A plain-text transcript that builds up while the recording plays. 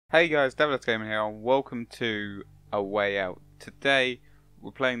Hey guys, Devil's Gaming here, and welcome to A Way Out. Today,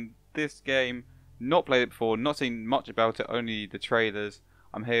 we're playing this game. Not played it before, not seen much about it, only the trailers.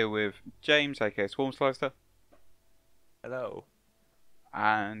 I'm here with James, aka Swarm Slicer. Hello.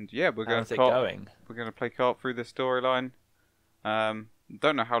 And yeah, we're going How's it going? We're going to play co-op through this storyline.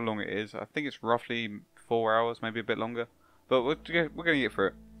 Don't know how long it is. I think it's roughly 4 hours, maybe a bit longer. But we're going to get through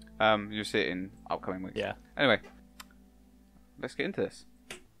it. You'll see it in upcoming weeks. Yeah. Anyway, let's get into this.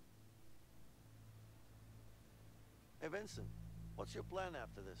 Hey Vincent, what's your plan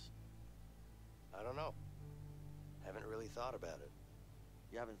after this? I don't know. Haven't really thought about it.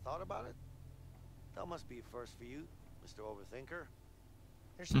 You haven't thought about it? That must be a first for you, Mr. Overthinker.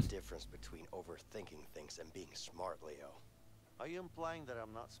 There's a difference between overthinking things and being smart, Leo. Are you implying that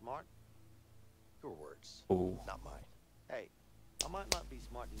I'm not smart? Your words, Ooh. not mine. Hey, I might not be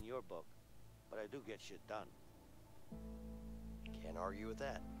smart in your book, but I do get shit done. Can't argue with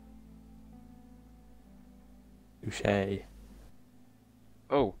that. Touché.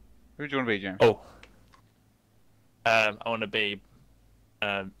 Oh, who do you want to be, James? Oh. I want to be.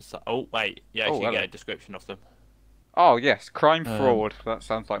 Oh wait, you actually hello. get a description of them. Oh yes, crime, fraud. That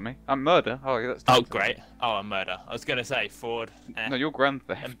sounds like me. And murder. Oh, yeah, that's. Oh great. Oh, and murder. I was gonna say fraud. No, you're grand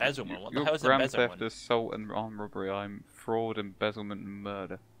theft. Embezzlement. What the You're hell is grand embezzlement? theft, assault, and armed robbery. I'm fraud, embezzlement, and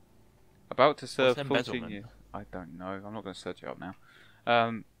murder. About to serve What's 14 embezzlement? years. I don't know. I'm not going to search it up now.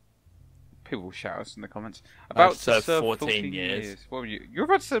 People will shout us in the comments. About to serve 14 years. What were you? You're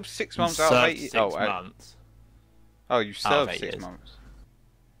about to serve 6 months out of Served 8. 6 months. Oh, you Out of served 8 6 years. months.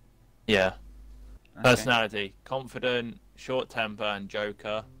 Yeah. Okay. Personality: confident, short temper, and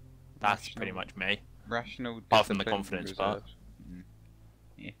joker. That's Rational. pretty much me. Rational, Apart from the disciplined, confidence part. reserved.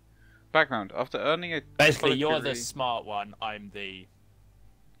 Yeah. Background: after earning a Basically, college you're degree, the smart one. I'm the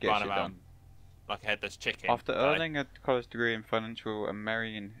get run shit around done. like a headless chicken. After guy. earning a college degree in financial and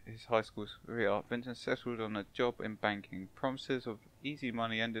marrying his high school sweetheart, Vincent settled on a job in banking. Promises of easy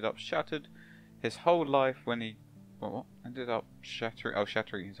money ended up shattered. His whole life when he what? Ended up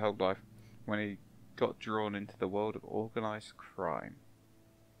shattering his whole life when he got drawn into the world of organized crime.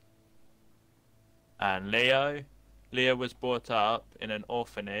 And Leo was brought up in an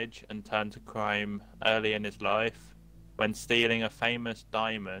orphanage and turned to crime early in his life. When stealing a famous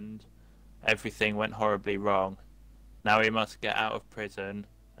diamond, everything went horribly wrong. Now he must get out of prison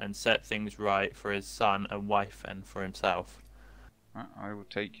and set things right for his son and wife and for himself. Right, I will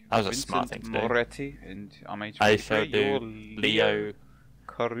take That was a Vincent smart thing to do. Moretti, and I'm age I 43. shall You're do Leo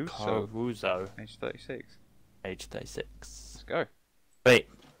Caruso, Caruso, age 36. age 36. Let's go. Wait.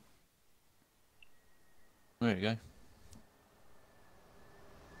 There you go.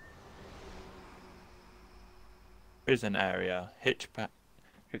 Prison area. Hitchhiking.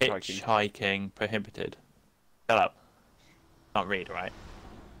 Hitchhiking prohibited. Shut up. Can't read, right?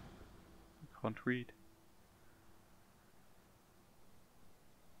 Can't read.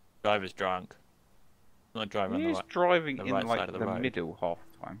 Driver's drunk. Not driving on the He's right. driving the in right like side of the, the road. middle half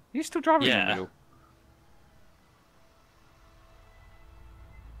the time. He's still driving in the Yeah. middle.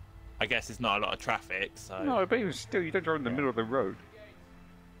 I guess it's not a lot of traffic, so. No, but even still, you don't drive in the Yeah. middle of the road.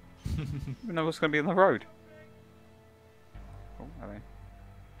 You don't know what's going to be on the road. Oh, hello.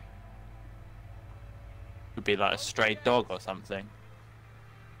 Could be like a stray dog or something.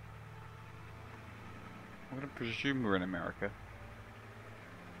 I'm going to presume we're in America.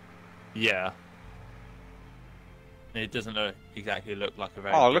 Yeah. It doesn't exactly look like a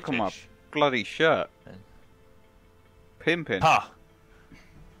very. Oh, look at my British- bloody shirt. Yeah. Pimpin'. Ha!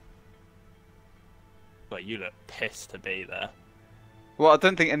 Well, you look pissed to be there. Well, I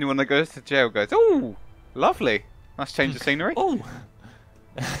don't think anyone that goes to jail goes, "Oh, lovely. Nice change of scenery." Oh!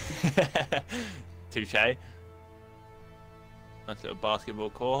 Touche. Nice little basketball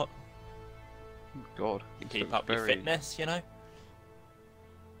court. Oh, God. You this keep looks up your very- fitness, you know?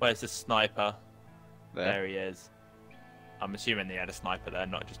 Where's the sniper? There he is. I'm assuming they had a sniper there,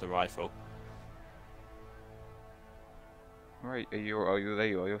 not just a rifle. Right, are you there?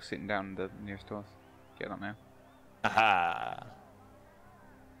 You are. You're sitting down the nearest to us. Get up now. Aha!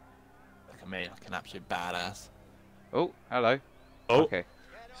 Look at me, like an absolute badass. Oh, hello. Oh! Okay.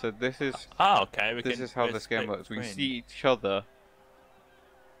 So this is Ah, okay. this is how this game works. We can see each other.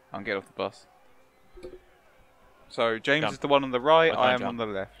 I'm getting off the bus. So James Jump. is the one on the right. I I am can't on the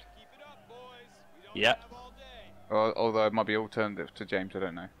left. Yep. Although it might be alternative to James. I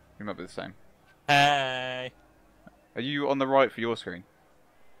don't know. We might be the same. Hey! Are you on the right for your screen?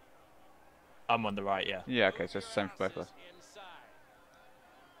 I'm on the right, yeah. Yeah. Okay. So it's the same for both of us.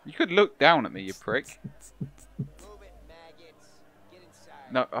 You could look down at me, you prick.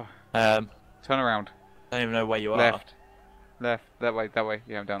 No. Oh, Um, turn around. I don't even know where you are. Left. Left. That way. That way.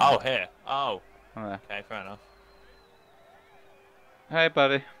 Yeah, I'm down Oh, there. here. Oh. I'm there. Okay, fair enough. Hey,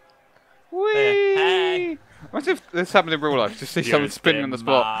 buddy. Whee! Hey. Imagine if this happened in real life. Just see someone spinning on the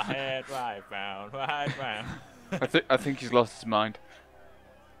spot. My head right round, right round. I think he's lost his mind.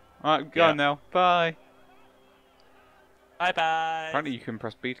 Alright, go Yeah. on now. Bye. Bye bye. Apparently you can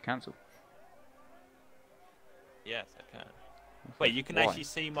press B to cancel. Yes, I can. Wait, you can Why? actually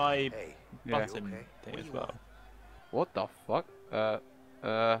see my Hey, Yeah. button okay? thing What do as you well. want? What the fuck?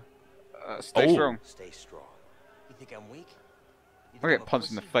 Stay Oh. strong. Stay strong. You think I'm weak? You I think I'm get a punched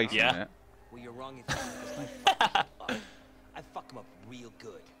in the pussy? face Yeah. in a minute. Well, you're wrong if you think this might fuck you up. I fuck him up real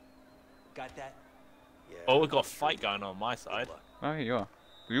good. Got that? Yeah. Oh, we've got a fight going on my side. Oh, here you are.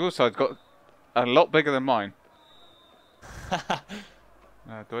 Your side's got a lot bigger than mine.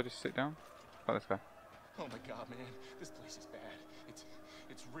 Do I just sit down? Oh, this guy. Oh my god, man, this place is bad.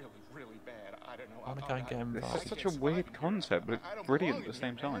 It's really, really bad. I don't know. I wanna go and get him This involved. is such a weird concept, but it's brilliant at the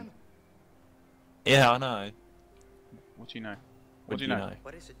same time. Yeah, I know. What do you know? What do you know?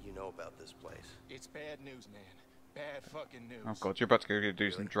 What is it you know about this place? It's bad news, man. Bad fucking news. Oh god, you're about to go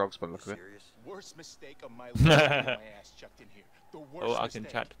do some drugs by the look of it. Serious? Worst mistake of my life. Getting my ass chucked in here. The worst Oh, I can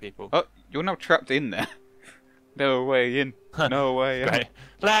mistake. chat to people. Oh, you're now trapped in there. No way in. No way in. Great.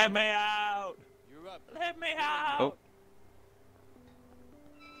 Let me out! You're up. Let me out! Oh.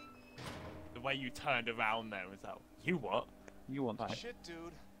 The way you turned around there was that. You what? You want that? Shit, dude.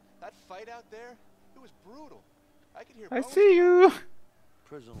 That fight out there, it was brutal. I could hear I bones see you!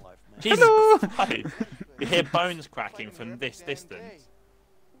 Prison life, man. Jesus Hello! Christ. You hear bones cracking from this distance.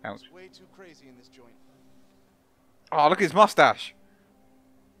 Ouch. It's way too crazy in this joint. Oh, look at his mustache!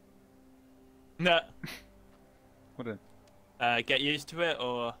 No. What a... Get used to it,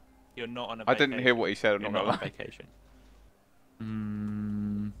 or you're not on a I vacation. didn't hear what he said, I'm You're not not gonna on lie. vacation.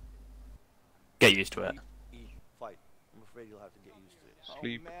 Get used to it. Eat, fight. I'm afraid you'll have to get used to it.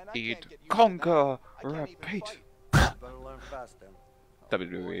 Sleep, man, I eat, can't get used to conquer, that. I can't even repeat. fight. Better learn fast then.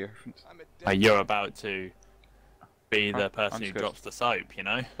 WWE reference. I'm a You're about to be the I'm person who just gonna- drops the soap, you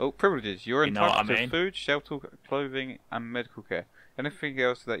know? Oh, privileges. You're You know what entitled I to mean? food, shelter, clothing, and medical care. Anything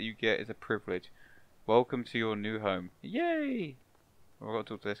else that you get is a privilege. Welcome to your new home. Yay! I've got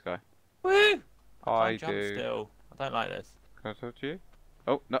to talk to this guy. Woo! I can't jump do. still. I don't like this. Can I talk to you?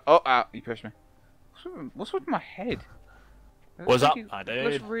 Oh, no. Oh, ah, you pushed me. What's with my head? It What's looks up, like my it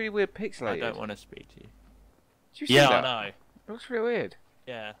looks dude? really weird I pixelated. don't want to speak to you. Did you see Yeah, that? I know. It looks really weird.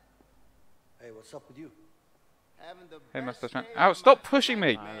 Yeah. Hey, what's up with you? Having the Hey, best Mustache Man. day Ow, of stop my pushing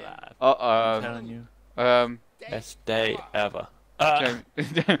me! life, man. I'm telling you. Best day ever. James,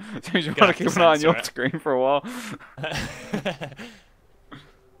 James, you Gonna want have to to keep an eye on your censor it. screen for a while?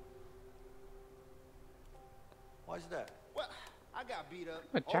 Why's that? Well, I got beat up.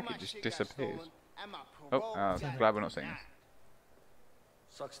 My all jacket my just shit got disappears. stolen, and my Oh, parole got glad we're not seeing this.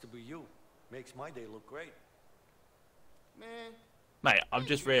 Sucks to be you. Makes my day look great. Man, Mate, I've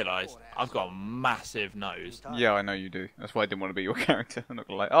just realised I've got a massive nose. Yeah, I know you do. That's why I didn't want to be your character. I'm not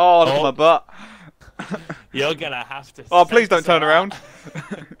gonna lie. Oh, look at my butt! You're gonna have to. Oh, please don't censor turn around!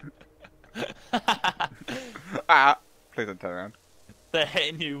 that. Ah! Please don't turn around. They're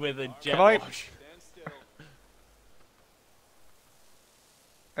hitting you with a jet I- wash. Stand still.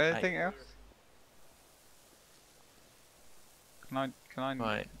 Anything else? Can I...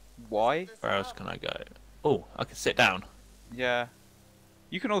 Right, Why? where else can I go? Oh, I can sit down. Yeah.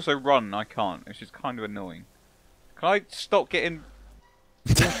 You can also run, I can't. It's just kind of annoying. Can I stop getting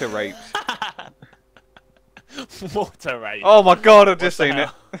water raped? Water rate. Oh my god, I've just What seen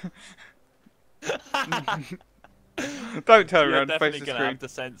the it. Don't turn You're around and face definitely the gonna screen. have to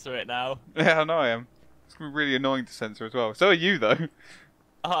censor it now. Yeah, I know I am. It's gonna be really annoying to censor as well. So are you, though.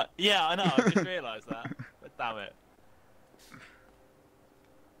 Yeah, I know. I just realised that. But damn it.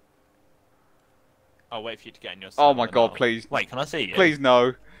 I'll wait for you to get in your. Oh my server god, now. please. Wait, can I see you? Please,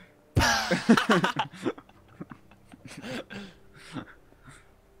 no.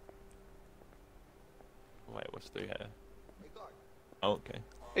 Wait, what's through here? hey, guard. Oh, okay.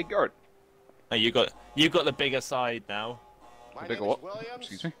 Hey, guard. Oh, you got the bigger side now. My Bigger name what? is Williams,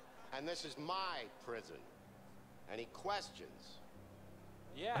 Excuse me? and this is my prison. Any questions?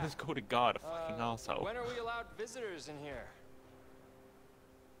 I just called a guard a fucking arsehole. When are we allowed visitors in here?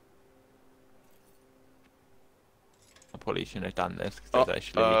 I probably shouldn't have done this because there's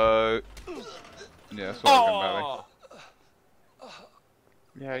actually. Yeah, that's what I'm about. Oh!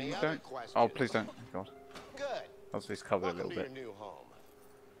 Yeah, Any you other don't. questions? Oh, please don't. God. Good. Obviously, it's covered a Welcome little to bit. your new home.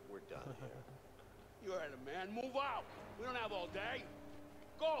 We're done here. You heard him, man. Move out. We don't have all day.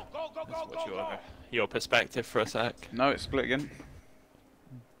 Go, go, go, go, What's go, your perspective for a sec? No, it's split again.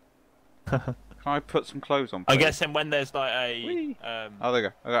 Can I put some clothes on? I Please? guess then when there's like a Whee! Oh, there you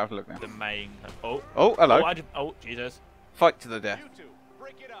go. I gotta have a look now. the main. Oh. Oh, hello. Oh, Jesus. Fight to the death. You two,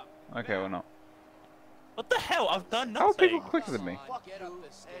 break it up. Okay, or not. What the hell? I've done How are people nothing. quicker than me? Get up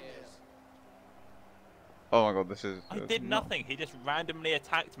the stairs. Oh my god, this is. I did nothing. He just randomly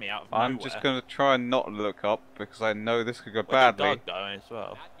attacked me out of I'm nowhere. just gonna try and not look up because I know this could go Where's the badly. dog going as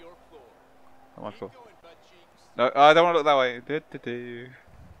well? Not your floor. Not my fault. Going, butt cheeks. No, I don't want to look that way. Do.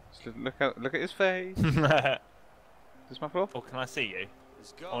 Just look at his face. Is this my floor? Oh, can I see you?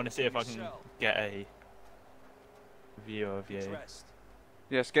 Let's go. I want to see if I can Yourself. get a view of you. Dressed.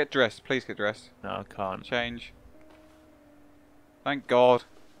 Yes, get dressed. Please get dressed. No, I can't. Change. Thank God.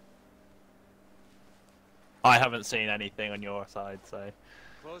 I haven't seen anything on your side, so.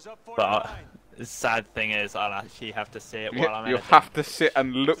 Close up But 49. the sad thing is, I'll actually have to see it You while I'm editing. have to sit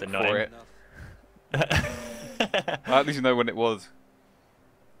and look It's for annoying. it. Well, at least you know when it was.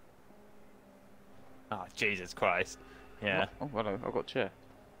 Oh, Jesus Christ. Yeah. Oh, hello. I've got a chair.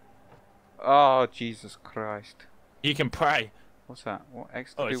 Oh, Jesus Christ. You can pray. What's that? What?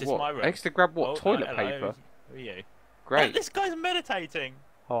 X to Oh, do is this what? my room? X to grab what? Oh, Toilet hello. paper. Who are you? Great. This guy's meditating.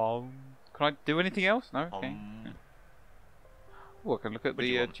 Can I do anything else? No? Okay. Um, Oh, I can look at what do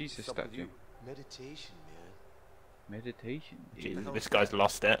you the want? Jesus What's up with statue. you? Meditation, man. Meditation. Jesus, I this guy's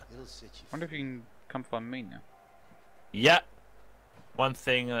lost it. It'll set you wonder if you can come find me now. Yeah. One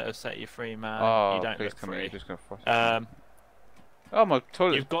thing that'll set you free, man. Oh, you don't please look tell me free. you're just gonna frost. Um, Oh, my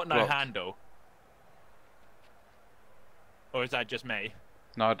toilet's you've got no blocked. handle. Or is that just me?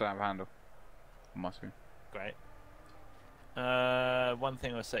 No, I don't have a handle. Must be. Great. One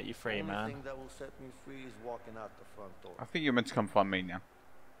thing will set you free, Only man. thing that will set me free is walking out the front door. I think you're meant to come find me now.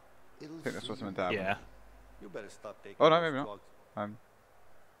 It'll I think that's what's free meant to happen. Yeah. You better stop taking Oh, no, those maybe not. drugs.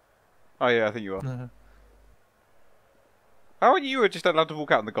 Oh yeah, I think you are. How are you just allowed to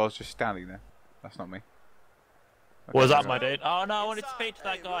walk out and the guy's just standing there? That's not me. Okay, Was that maybe my not. dude? Oh no, I wanted to speak to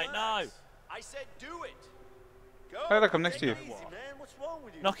that guy. No! I said do it. Go. Hey, look, I'm next to you. Easy, man. What's wrong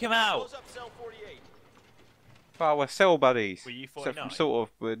with you? Knock him out! Close up cell 48. Oh, we're cell buddies. Were you Except 49? from sort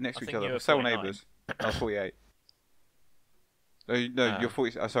of, we're next I to each think other. you We're were cell 49. neighbours. I was 48. No, you're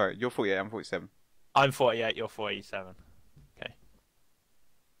 40. Sorry, you're 48. I'm 47. I'm 48, you're 47. Okay.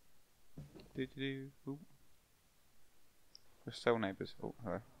 Ooh. We're cell neighbours. Oh,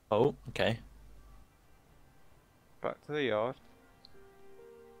 hello. Oh, okay. Back to the yard.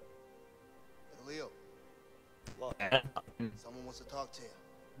 Leo, What? someone wants to talk to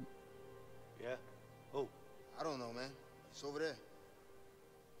you. Yeah? Who? I don't know, man. It's over there.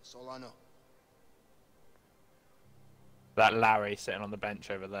 That's all I know. That Larry sitting on the bench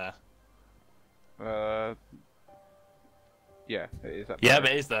over there. Yeah, it is that. Yeah, bad.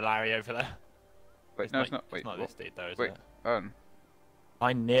 but it is the Larry over there. Wait, no, it's not. Wait, It's not what? this dude though, is Wait, it?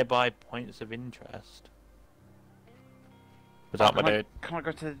 Find nearby points of interest. Was that my dude? Can I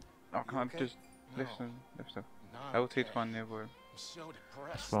go to? Oh, can I okay? just No. listen? Listen. No, LT to find nearby. I'm so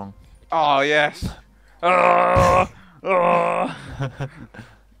depressed. What's wrong? Oh yes. Oh, oh.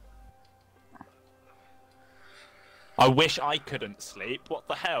 I wish I couldn't sleep. What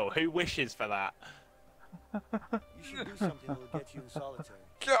the hell? Who wishes for that? You should do something that will get you in solitary.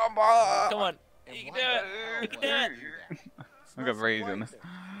 Come on. Come on. You can do it. You can do it. It's I've not got so brains quiet in this. there.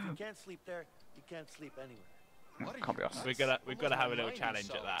 If you can't sleep there, you can't sleep anywhere. What are Can't be you us. nuts? We've got to have a little Mind challenge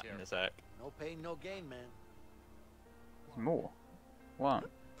at yourself, that in Jerry. a sec. No pain, no gain, man. More. 1,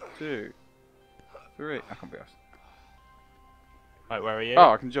 2, 3. I can't be us. Right, where are you?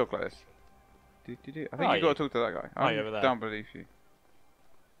 Oh, I can jog like this. I think Are you got you? to talk to that guy. Oh, I'm you're over there. down beneath you.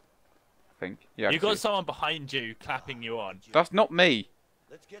 I think. Yeah. I You can got see. someone behind you clapping you on. That's not me.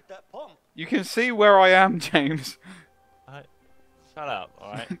 Let's get that pump. You can see where I am, James. Shut up,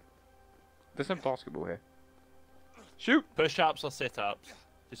 alright? There's some basketball here. Shoot. Push-ups or sit-ups?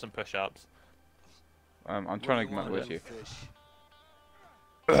 Do some push-ups. I'm trying to come up with you. Fish.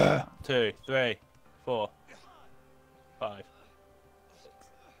 2, 3, 4, 5,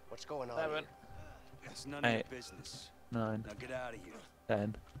 What's going on 7, here? It's none Hey. of your business. 9, Now get out of here.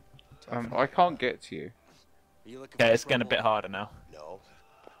 10. I can't get to you. Are you looking Okay, for it's getting a bit trouble? harder now. No,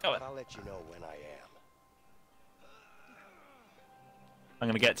 Go but on. I'll let you know when I am. I'm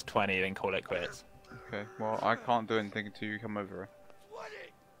gonna get to 20, then call it quits. Okay. Well, I can't do anything until you come over.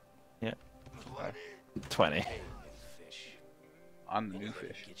 Yeah. 20. Hey, new fish. I'm the new Anybody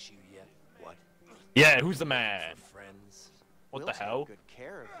fish. get you yet? What? Yeah, who's the man? Friends? What We'll the take hell? good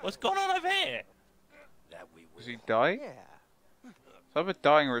care of you. What's going on over here? That we will. Does he die? Yeah. It's either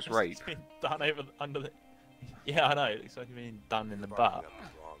dying or it's rape. It's been done over under the. Yeah, I know. It looks like it's been done in the Barking butt. up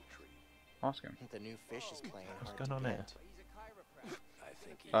the wrong tree. Ask him. The new fish is playing What's hard going to on here? get. I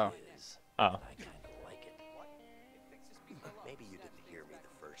think he Oh. is. Oh. I kind of like it. Maybe you didn't hear me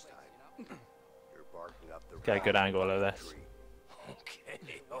the first time. You're barking up the Get a good angle of this. tree.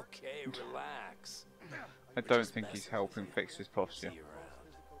 Okay, okay, relax. I don't think he's helping fix his posture. See you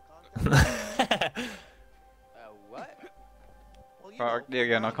around. What? Well, you Right, know, yeah,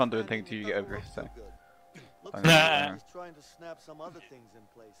 again, I Ron's can't do handling anything till you get over doesn't it, look so. good. Looks I'm like gonna- he's trying to snap some other things in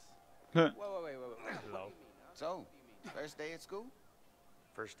place. Wait, wait, wait, wait, wait. Lol. So, first day at school?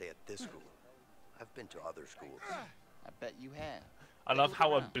 First day at this school. I've been to other schools. I bet you have. I love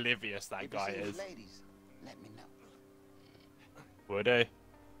how Around. oblivious that If you guy see any is. ladies, let me know. Would he?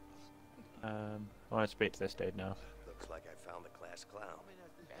 I want to speak to this dude now. Looks like I found the class clown.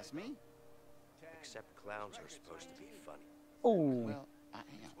 That's me? Except clowns are supposed to be funny. Oh, Well, I am.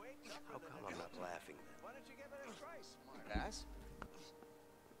 How come I'm not laughing then? Guys?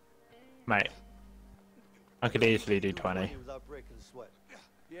 Mate, I could easily do 20. Without breaking a sweat.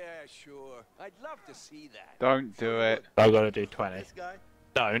 Yeah, sure. I'd love to see that. don't do it. I've got to do 20. This guy,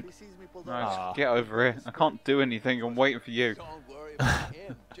 Don't. he sees me pull No, down. just Ah. get over it. I can't do anything. I'm waiting for you. Don't worry about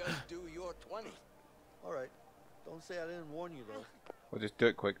him. Just do your 20. All right. Don't say I didn't warn you, though. We'll just do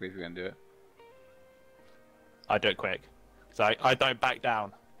it quickly if you're gonna do it. I do it quick. So I don't back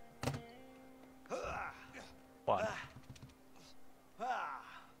down. 1.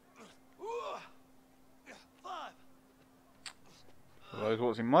 For those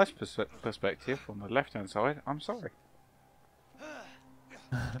watching my perspective on the left-hand side, I'm sorry.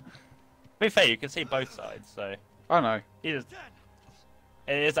 To be fair, you can see both sides, so I know. it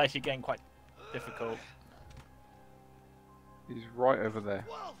is actually getting quite difficult. He's right over there.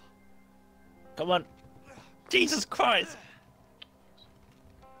 Come on. Jesus Christ!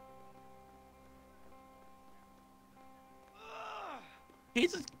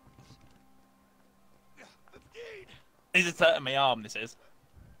 Jesus. He's just hurting my arm, this is.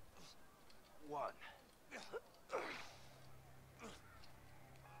 1.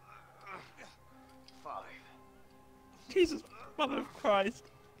 5. Jesus, mother of Christ.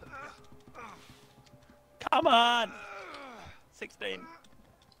 Come on! 16.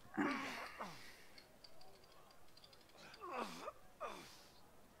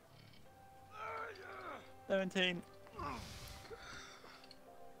 17.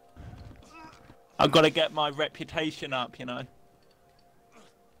 I've got to get my reputation up, you know.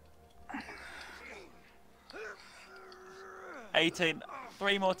 18.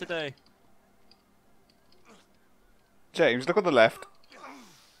 3 more to do. James, look on the left.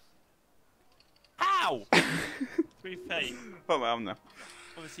 How? 3 feet. Oh, well, no.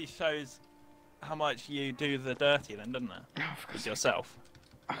 Obviously shows how much you do the dirty then, doesn't it? With yourself.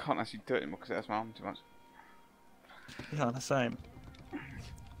 I can't actually do it anymore because it has my arm too much. Yeah, the same.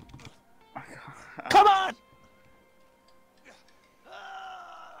 Come on!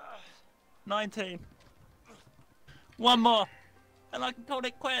 19. 1 more, and I can call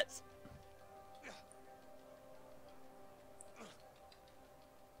it quits.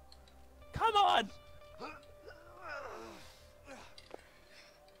 Come on!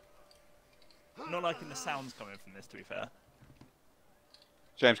 Not liking the sounds coming from this, to be fair.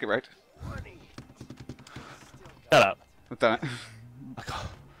 James, get wrecked. Shut up. I've done it.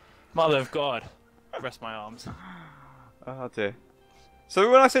 Mother of God. Rest my arms. Oh dear. So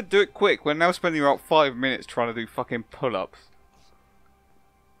when I said do it quick, we're now spending about 5 minutes trying to do fucking pull-ups.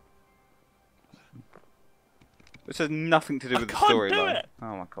 Which has nothing to do with the can't do storyline. it.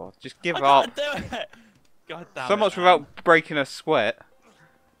 Oh my god. Just give I up. can't do it! God damn So it, much man. without breaking a sweat.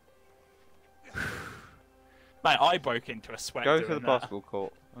 Mate, I broke into a sweat Go doing to the that. basketball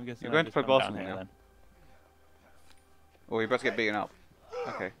court. I'm guessing You're I'll going to just play come down basketball here now. then. Or you're about to get beaten up.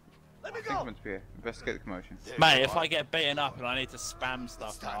 Okay. I think I'm meant to be here. Investigate the commotion. Mate, if I get beaten up and I need to spam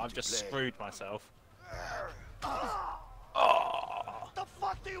stuff now, I've just screwed myself. Oh. The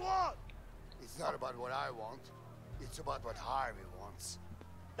fuck do you want? It's not about what I want. It's about what Harvey wants.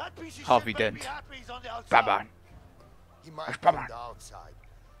 That piece of Harvey shit made Dent. me happy he's on the outside. Bye-bye. He might be Bye-bye. on the outside,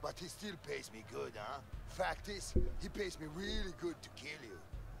 but he still pays me good, huh? Fact is, he pays me really good to kill you.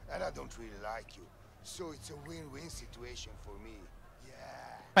 And I don't really like you. So it's a win-win situation for me. Yeah.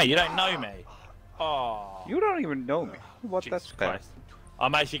 Mate, you don't know me. Oh. You don't even know me. What? Jesus That's fair. Christ.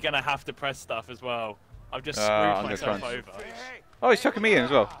 I'm actually going to have to press stuff as well. I've just I'm screwed gonna myself try and- over. Hey, Oh, he's chucking me in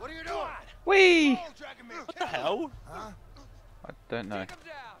as well. what are you doing? Whee! Oh, dragging me. What the hell? Huh? I don't know.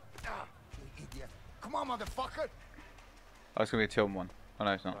 Ah, you idiot. Come on, motherfucker. Oh, it's going to be a Tilm one. Oh,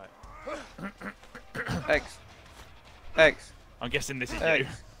 no, it's not. Right. X. X. I'm guessing this is you.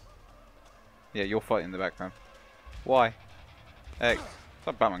 X. Yeah, you're fighting in the background. Why? X. It's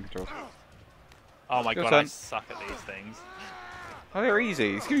like Batman controls. Oh my Your god, I turn. suck at these things. Oh, they're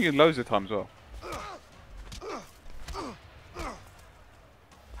easy. He's giving you loads of time as well.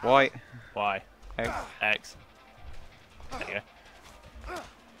 Y. Y. X. X. There you go.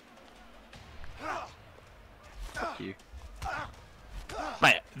 Fuck you.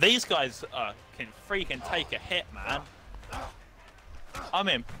 Mate, these guys can freaking take a hit, man. I'm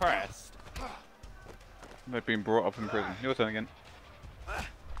impressed. They've been brought up in prison. Your turn again.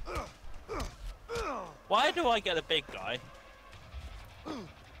 Why do I get a big guy?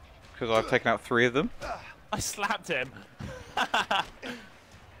 Because I've taken out 3 of them. I slapped him. I'm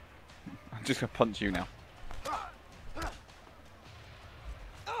just gonna punch you now.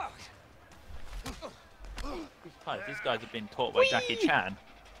 Oh, these guys have been taught by Jackie Chan.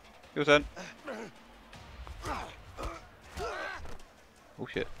 Your turn. Oh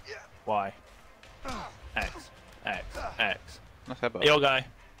shit. Y. X. X. X. Nice headbutt. Your guy.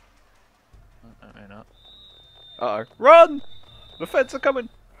 No, not. Uh oh. Run! The feds are coming!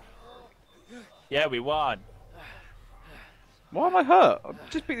 Yeah, we won. Why am I hurt? I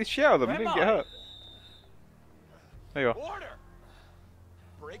just beat the shit out of them. I Where didn't am get I? hurt. There you are. Order!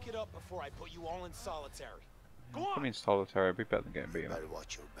 Break it up before I put you all in solitary. Go Put on! me in solitary. It'd be better than getting beaten up. Better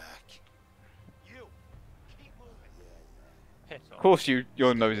watch your back. You! Keep moving. Piss Of off. course your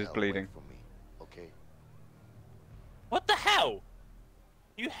nose Stay is away bleeding. from me, okay? What the hell?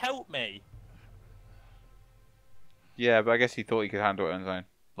 You helped me. Yeah, but I guess he thought he could handle it on his own.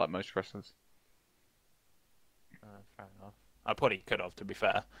 Like most wrestlers. Fair enough. I probably could have, to be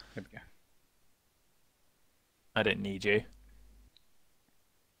fair. There we go. I didn't need you.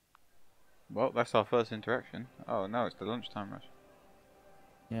 Well, that's our first interaction. Oh no, it's the lunchtime rush.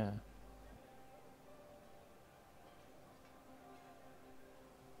 Yeah.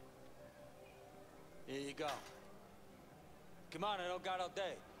 Here you go. Come on, I don't got all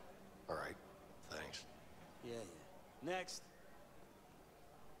day. All right, thanks. Yeah. Next.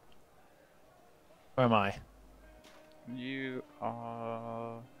 Where am I? You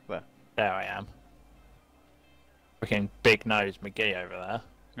are there. There I am. Freaking big nose McGee over there.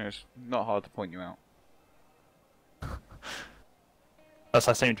 Yeah, it's not hard to point you out. Plus,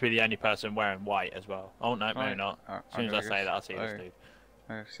 I seem to be the only person wearing white as well. Oh no, maybe Right. not. Alright, As soon as I say that, I'll see this Oh. dude.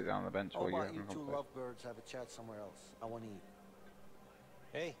 I'll sit down on the bench How while you're about having you a two conversation. lovebirds have a chat somewhere else? I want to eat.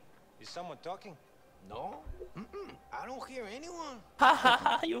 Hey, is someone talking? No? I don't hear anyone. Ha ha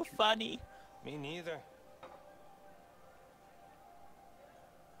ha! You're funny. Me neither.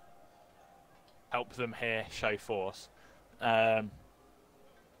 Help them here. Show force.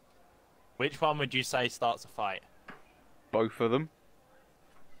 Which one would you say starts a fight? Both of them.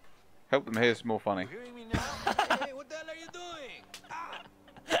 Help them here is more funny. Hearing me now? Hey, what the hell are you doing? Ah,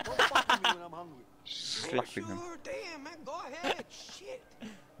 Don't fuck with me when I'm hungry. Slapping them. sure, damn, man, go ahead. Shit.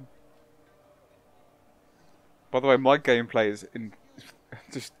 By the way, my gameplay is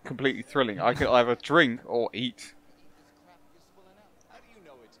just completely thrilling. I can either drink or eat. How do you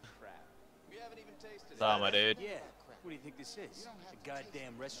know it's crap? We haven't even tasted it. So, my dude. Yeah, what do you think this is? A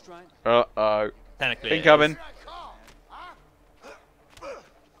goddamn restaurant? Uh-oh. Technically, it Incoming. is.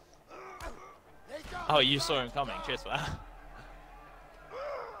 Oh, you saw him coming. Cheers for that.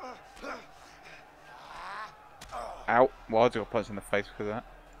 Ow. Well, I just got punched in the face because of that.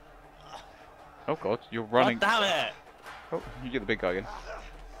 Oh god, you're running. God damn it! Oh, you get the big guy again.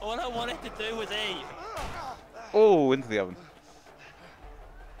 All I wanted to do was eat. Oh, into the oven.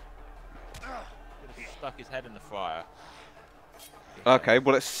 He stuck his head in the fryer. Okay,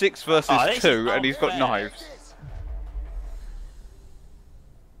 well it's 6 versus Oh, this is 2 and he's got unfair. knives.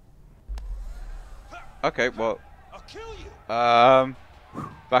 Okay, well, I'll kill you.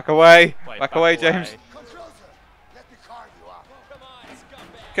 back away. Wait, Back away, James. Come closer. Let me carve you up. Come on,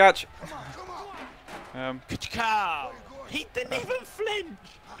 scumbag. Catch. Come on. Cow! He didn't even flinch!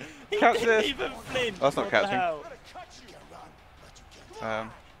 He Catch didn't this. even flinch! That's not What the catching. hell? You can run, but you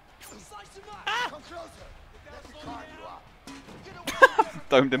can't. Slice him up. Come closer. Let me carve you up.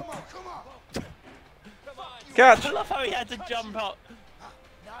 Domed him. Come on. Catch. I love how he had to jump up.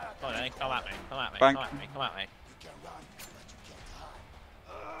 Come on then, come at me, come at me, Bang. come at me, come at me. You can run, but you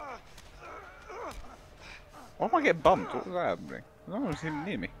can't hide. Why am I getting bumped? What was that happening? No one was even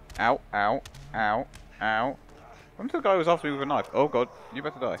near me. Ow, ow, ow, ow. When the guy was after me with a knife? Oh god, you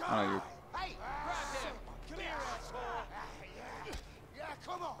better die. I know you. Hey, grab him. Come here, asshole. Yeah,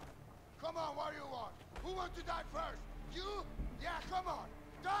 come on. Come on, what do you want? Who wants to die first? You? Yeah, come on.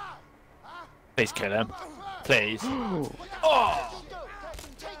 Die. Huh? Please kill him. Come on first. Please. Oh!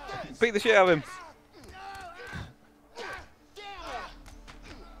 Take this. Beat the shit out of him.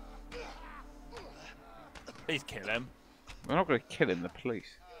 Please kill him. We're not going to kill him, the police.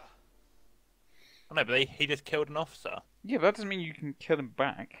 Oh, no, but he just killed an officer. Yeah, but that doesn't mean you can kill him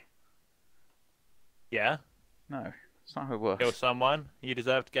back. Yeah. No, that's not how it works. Kill someone, you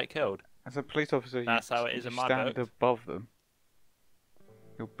deserve to get killed. As a police officer, That's how it is you in my stand book. above them.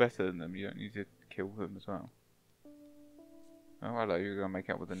 You're better than them. You don't need to kill them as well. Oh, hello. You're gonna make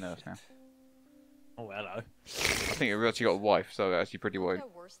out with the nurse now. Oh, hello. I think you've actually got a wife, so that's actually pretty worried. There are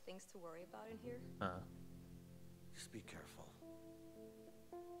worse things to worry about in here. Just be careful.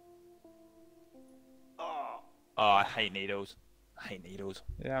 Oh, I hate needles. I hate needles.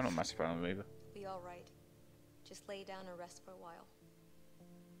 Yeah, I'm not a massive fan of them either. Be all right. Just lay down and rest for a while.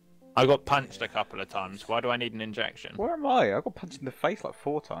 I got punched a couple of times. Why do I need an injection? Where am I? I got punched in the face like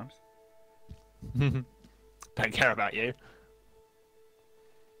 4 times. Don't care about you.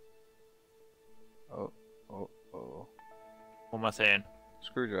 Oh. What am I saying?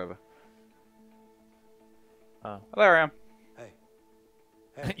 Screwdriver. Oh. Oh, there I am.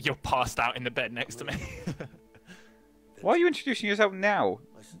 Hey. You're passed out in the bed next to me. Why are you introducing yourself now?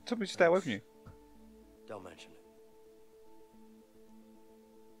 Listen, Tell me to stay away from you. Don't mention it.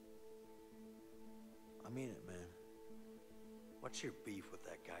 I mean it, man. What's your beef with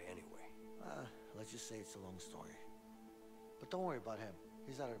that guy anyway? Let's just say it's a long story. But don't worry about him.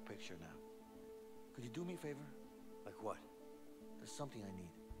 He's out of the picture now. Could you do me a favor? Like what? There's something I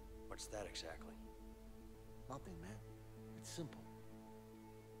need. What's that exactly? Nothing, man. It's simple.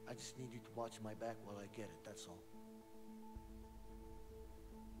 I just need you to watch my back while I get it, that's all.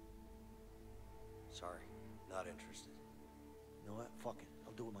 Sorry, not interested. You know what? Fuck it.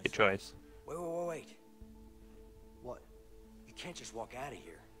 I'll do it myself. Good choice. Wait. What? You can't just walk out of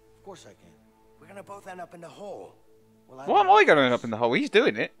here. Of course I can. We're gonna both end up in the hole. Well, Why am I going to end up in the hole? He's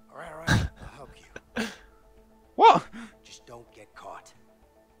doing it. All right. I'll help you. What? Just don't get caught.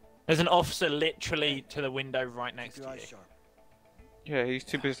 There's an officer literally to the window right next Keep to your you. eyes sharp. Yeah, he's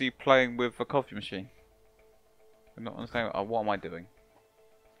too busy playing with a coffee machine. I'm not understanding. What am I doing?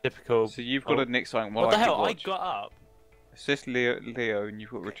 Typical. So you've got to nick something while What the I keep hell? I watch. got up. Assist Leo, and you've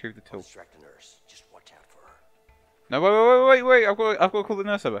got to retrieve the I'll tool. distract the nurse. Just watch out for her. No, wait! I've got to call the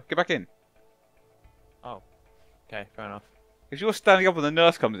nurse over. Get back in. Oh. Okay, fair enough. If you're standing up when the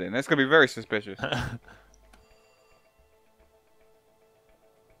nurse comes in, that's going to be very suspicious.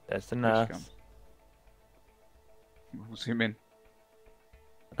 There's the Here she nurse. comes. We'll zoom in.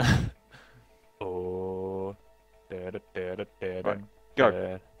 Oh. Right,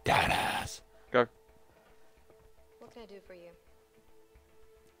 go. Deadass. Go. What can I do for you?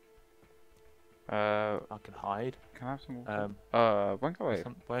 I can hide. Can I have some more? When can I?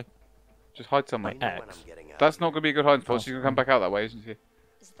 Where? Just hide somewhere. I know when X. I'm getting out. That's not going to be a good hiding spot. Oh. She's going to come back out that way, isn't she?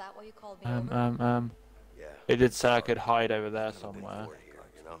 Is that why you called me over? Yeah. It did say I could hide over there I'm a bit somewhere. bored here,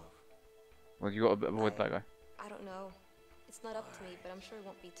 you know. Well, you got to avoid that guy. I don't know. It's not up to me, but I'm sure it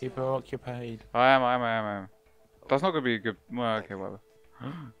won't be too Keep her long. occupied. I am. That's not going to be a good... Well, okay, whatever.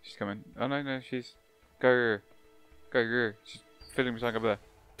 She's coming. Oh, no, she's... Go. She's filling me something over there.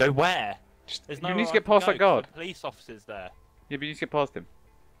 Go where? Just, There's you nowhere need to I get can past go that 'cause guard. the police officers there. Yeah, but you need to get past him.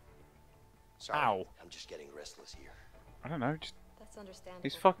 Sorry. Ow. I'm just getting restless here. I don't know, just... That's understandable.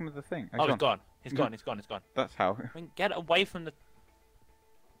 He's fucking with the thing. Oh, he's gone. He's gone. That's how. I mean, get away from the...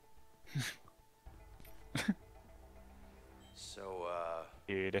 So,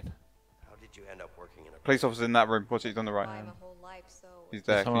 Dude. how did you end up working in a Police officer's in that room. Watch it, he's on the right. My whole life, so He's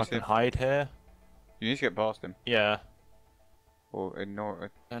there. Can Someone you I see can him? hide here? You need to get past him. Yeah. Or ignore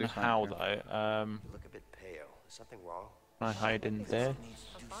it. I don't know how though. You look a bit pale. Is something wrong? Can I hide in there? I'm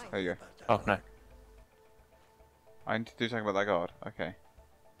fine. There you go. Oh no. I need to do something about that guard. Okay.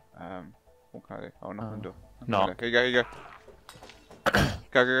 What can I do? Oh, knock on the door. Knock. Here you go.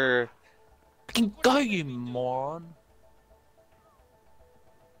 Go. Fucking go, you moron!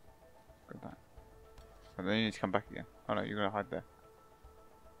 Got that. And then you need to come back again. Oh no, you're gonna hide there.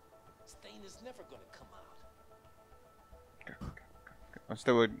 Stain is never gonna come out. Go. I'm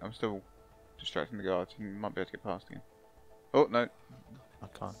still distracting the guards. You might be able to get past again. Oh no. I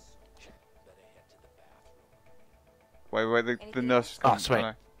can't. Better head to the bathroom. Wait, the Anything nurse is else? coming. Oh,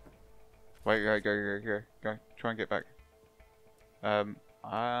 sweet. no. Wait, go. Try and get back.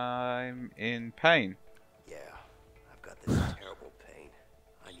 I'm in pain. Yeah. I've got this terrible pain.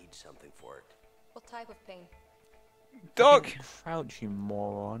 I need something for it. What type of pain? Doc! Fucking crouch, you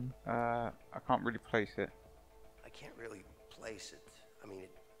moron. I can't really place it. I can't really place it. I mean,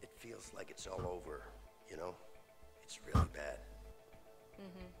 it feels like it's all over, you know? It's really bad.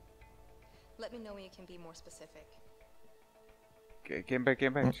 Let me know when you can be more specific. Get in bed. Just get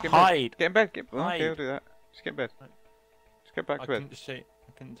in bed. Hide. Get in bed. Okay, Hide. I'll do that. Just get in bed. Just get back I to bed. couldn't see.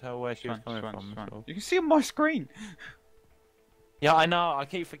 I couldn't tell where she was It's coming fine, from. it's fine. so- You can see on my screen. Yeah, I know. I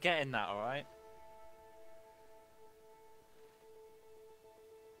keep forgetting that. All right.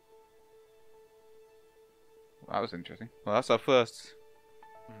 That was interesting. Well, that's our first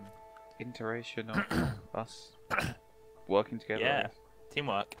iteration of us working together. Yeah,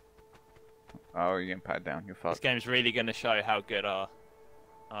 teamwork. Oh, you're getting patted down. You're This fucked. game's really going to show how good our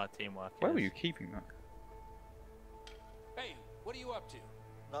teamwork Where is. were you keeping that? Hey, what are you up to?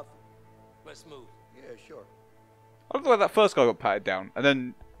 Nothing. Let's move. Yeah, sure. I love the way that first guy got patted down, and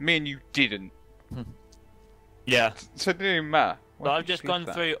then me and you didn't. Yeah. So it didn't even matter. So I've just gone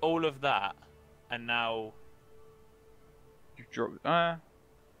through all of that, and now... You dropped. By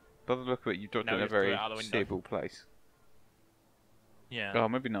the look of it, you dropped Now it in a we've threw very it out the window. stable place. Yeah. Oh,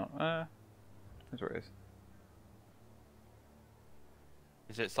 maybe not. That's where it is.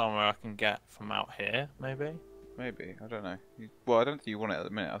 Is it somewhere I can get from out here, maybe? Maybe. I don't know. Well, I don't think you want it at the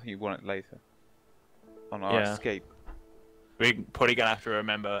minute. I think you want it later. On our escape. We're probably going to have to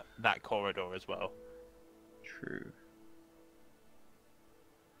remember that corridor as well. True.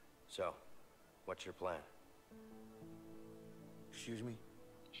 So, what's your plan? Excuse me?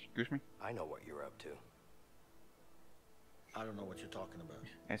 Excuse me? I know what you're up to. I don't know what you're talking about.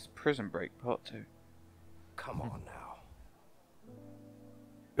 It's Prison Break Part 2. Come on now.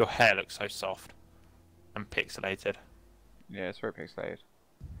 Your hair looks so soft and pixelated. Yeah, it's very pixelated.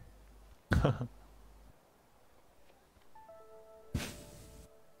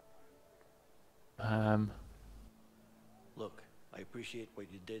 Look, I appreciate what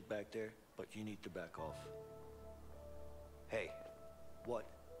you did back there, but you need to back off. Hey, What?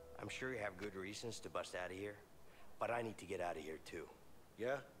 I'm sure you have good reasons to bust out of here, but I need to get out of here too.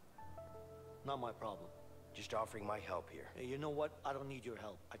 Yeah? Not my problem. Just offering my help here. Hey, you know what? I don't need your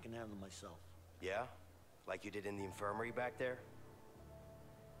help. I can handle myself. Yeah? Like you did in the infirmary back there?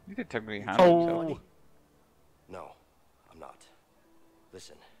 You did technically handle yourself. Money? No, I'm not.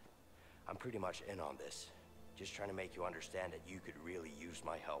 Listen, I'm pretty much in on this. Just trying to make you understand that you could really use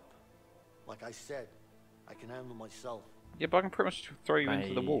my help. Like I said, I can handle myself. Yeah, but I can pretty much throw you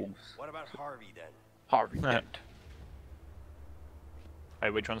into the Mate. wolves. What about Harvey then? Harvey dead. Hey,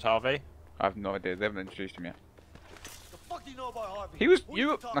 which one's Harvey? I have no idea. They haven't introduced him yet. The fuck do you know about Harvey? He was Who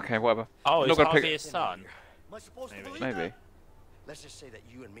you. you talking Okay, whatever. Oh, I'm is not gonna Harvey pick. his son? Am I supposed Maybe. to believe Maybe. that? Let's just say that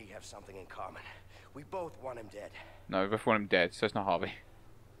you and me have something in common. We both want him dead. No, we both want him dead, so it's not Harvey.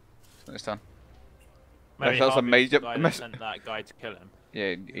 So it's done. Maybe That's a Harvey's major the guy that mess- sent that guy to kill him. Yeah,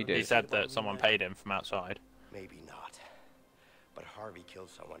 he did. He said that someone paid him from outside. Maybe not. But Harvey killed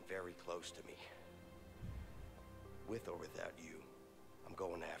someone very close to me. With or without you, I'm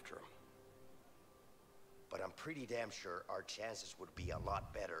going after him. But I'm pretty damn sure our chances would be a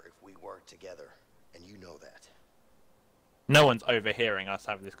lot better if we worked together. And you know that. No one's overhearing us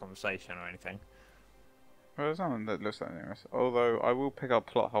have this conversation or anything. Well, there's nothing that looks like this. Although I will pick up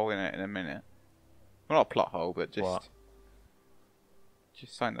plot hole in it in a minute. Well, not a plot hole, but just What?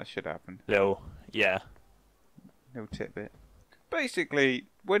 just something that should happen. Little, yeah. Little tidbit. Basically,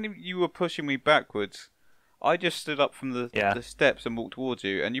 when you were pushing me backwards, I just stood up from the steps and walked towards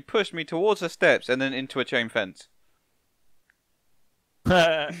you, and you pushed me towards the steps and then into a chain fence.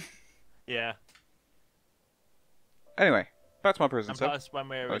 Yeah. Anyway, back to my prison And cell. plus, when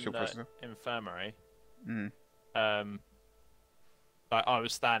we were Oh, in it's your the prison infirmary, Mm. like I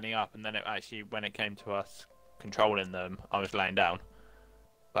was standing up, and then it actually, when it came to us controlling them, I was laying down.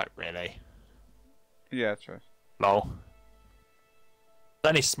 Like, really? Yeah, that's right. Lol.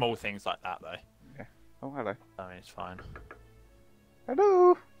 There's only small things like that, though. Yeah. Oh, hello. I mean, it's fine.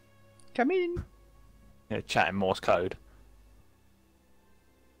 Hello. Come in. You're chatting Morse code.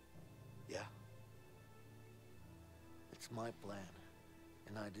 Yeah. It's my plan,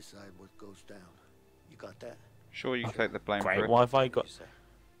 and I decide what goes down. You got that? Sure, you can take the blame Great. for it. Why have I got? You say.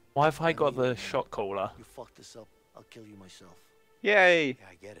 Why have I I got leave the it now. shot caller? You fuck this up, I'll kill you myself. Yay! Yeah,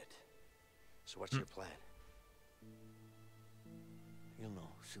 I get it. So what's your plan? You'll know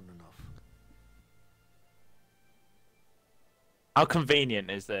soon enough. How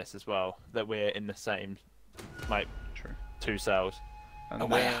convenient is this as well that we're in the same, like, True. 2 cells? And A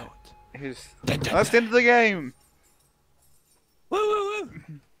way there out. is- That's the end of the game. Woo woo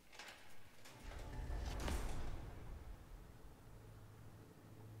woo!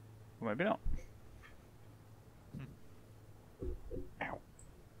 Or maybe not. Ow.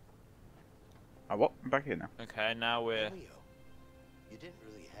 Oh, what? I'm back here now. Okay, now we're. Leo, you didn't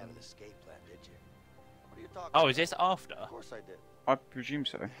really have an escape plan, did you? What are you talking Oh, about? is this after? Of course I did. I presume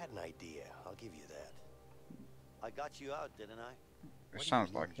so. I had an idea. I'll give you that. I got you out, didn't I? It What do sounds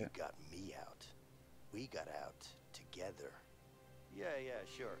you mean like you it. got me out. We got out together. Yeah,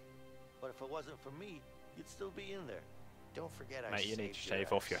 sure. But if it wasn't for me, you'd still be in there. Don't forget I Mate, you need to saved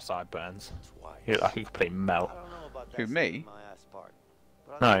shave off your ass. sideburns. Twice. You look like a complete melt. I don't know about that Who, me? saving my ass part.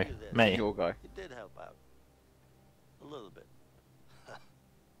 But I'll No, give you this. me. Your guy. You did help out. A little bit.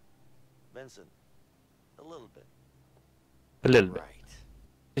 Vincent, a little bit. A little bit.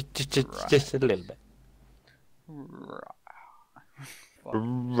 Right. Just a little bit. Fuck.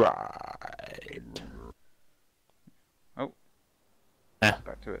 Right. Oh. Yeah.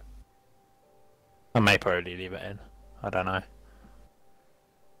 Back to it. I may probably leave it in. I don't know.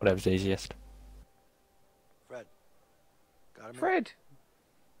 Whatever's easiest. Fred. Got him. Fred!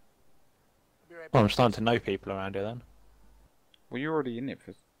 Well, I'm starting to know people around here then. Well, you're already in it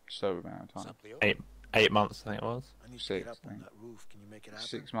for so amount of time. 8 months, I think it was. I need to Six, get up I on think. that roof. Can you make it happen?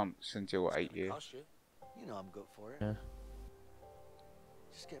 6 months until what, 8 years. Cost you. You know I'm good for it. Yeah.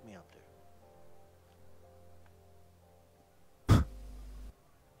 Just get me up there.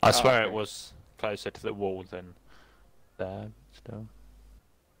 I swear okay. it was closer to the wall than there, still.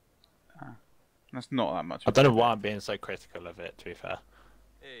 That's not that much. I don't know why I'm being so critical of it, to be fair.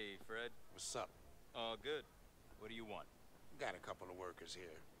 Hey, Fred. What's up? All good. What do you want? Got a couple of workers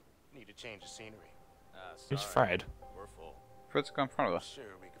here. Need to change the scenery. Who's Sorry. Fred? We're full. Fred's go in front of us. Sure,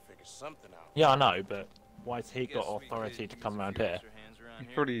 we could figure something out. Yeah, I know, but why's he Guess got we authority could to use come a around few here? extra hands around He's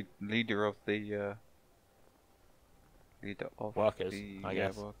here. probably leader of the Workers, the, I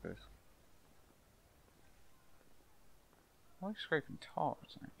guess. workers. Why are you scraping tar or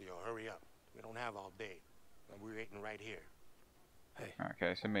something? Yo, hurry up. We don't have all day. And we're waiting right here. Hey,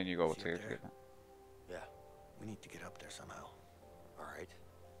 Okay, so me and you got See to up get there? that. yeah. We need to get up there somehow. All right.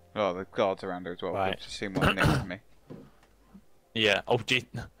 Oh, the guards around here as well. Right. I've just seen one next to me. Yeah. Oh, gee.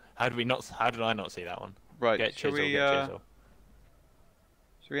 How did I not see that one? Right, Get should chisel, we get chisel.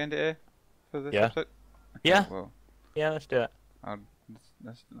 should we end it here for this Yeah. episode? Yeah. Well, Yeah, let's do it.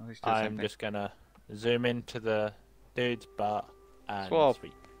 let's at least do the same I'm thing. just gonna zoom into the dude's butt and Swab.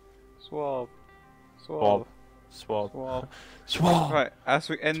 sweep. Swab. Swab. Swab. Swab. Swab. Swab. Right, as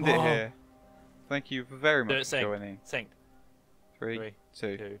we end it Swab. here, thank you very Do much it for sync. joining. Sync. 3, 3,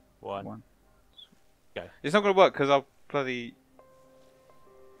 2, 2, 1. 1. Go. It's not going to work because our bloody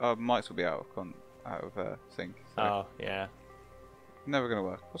mics will be out of sync. So Oh, yeah. never going to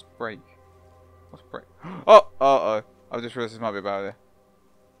work. What's break? What's break? Oh! Uh-oh. I just realised this might be a bad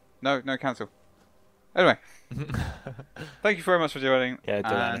idea. No, cancel. Anyway, thank you very much for joining. Yeah, do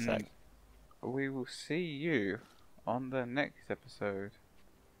that in a and sec. we will see you on the next episode.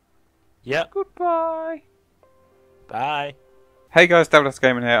 Yep. Goodbye. Bye. Hey guys, Doubtless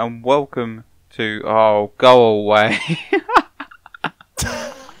Gaming here, and welcome to... Oh, go away.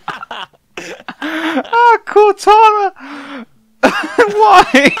 Ah, Cortana!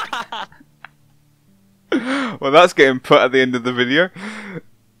 Why? Well, that's getting put at the end of the video.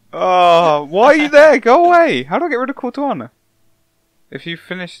 Oh, why are you there? Go away. How do I get rid of Cortana? If you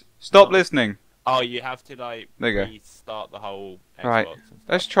finish... Stop listening. Oh, you have to, like, There you go. restart the whole Xbox Right, and stuff.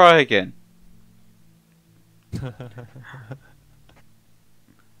 let's try again.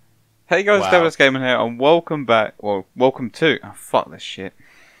 Hey guys, Wow. Doubtless Gaming here, and welcome back. Well, welcome to... Oh, fuck this shit.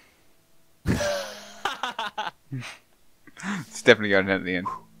 It's definitely going in at the end.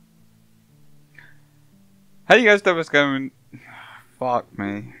 Hey you guys, Doubtless Gaming... Fuck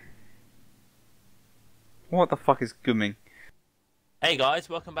me. What the fuck is gumming? Hey guys,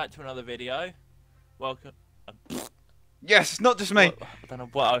 welcome back to another video. Welcome. Yes, not just me. I don't know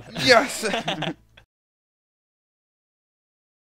what. Yes!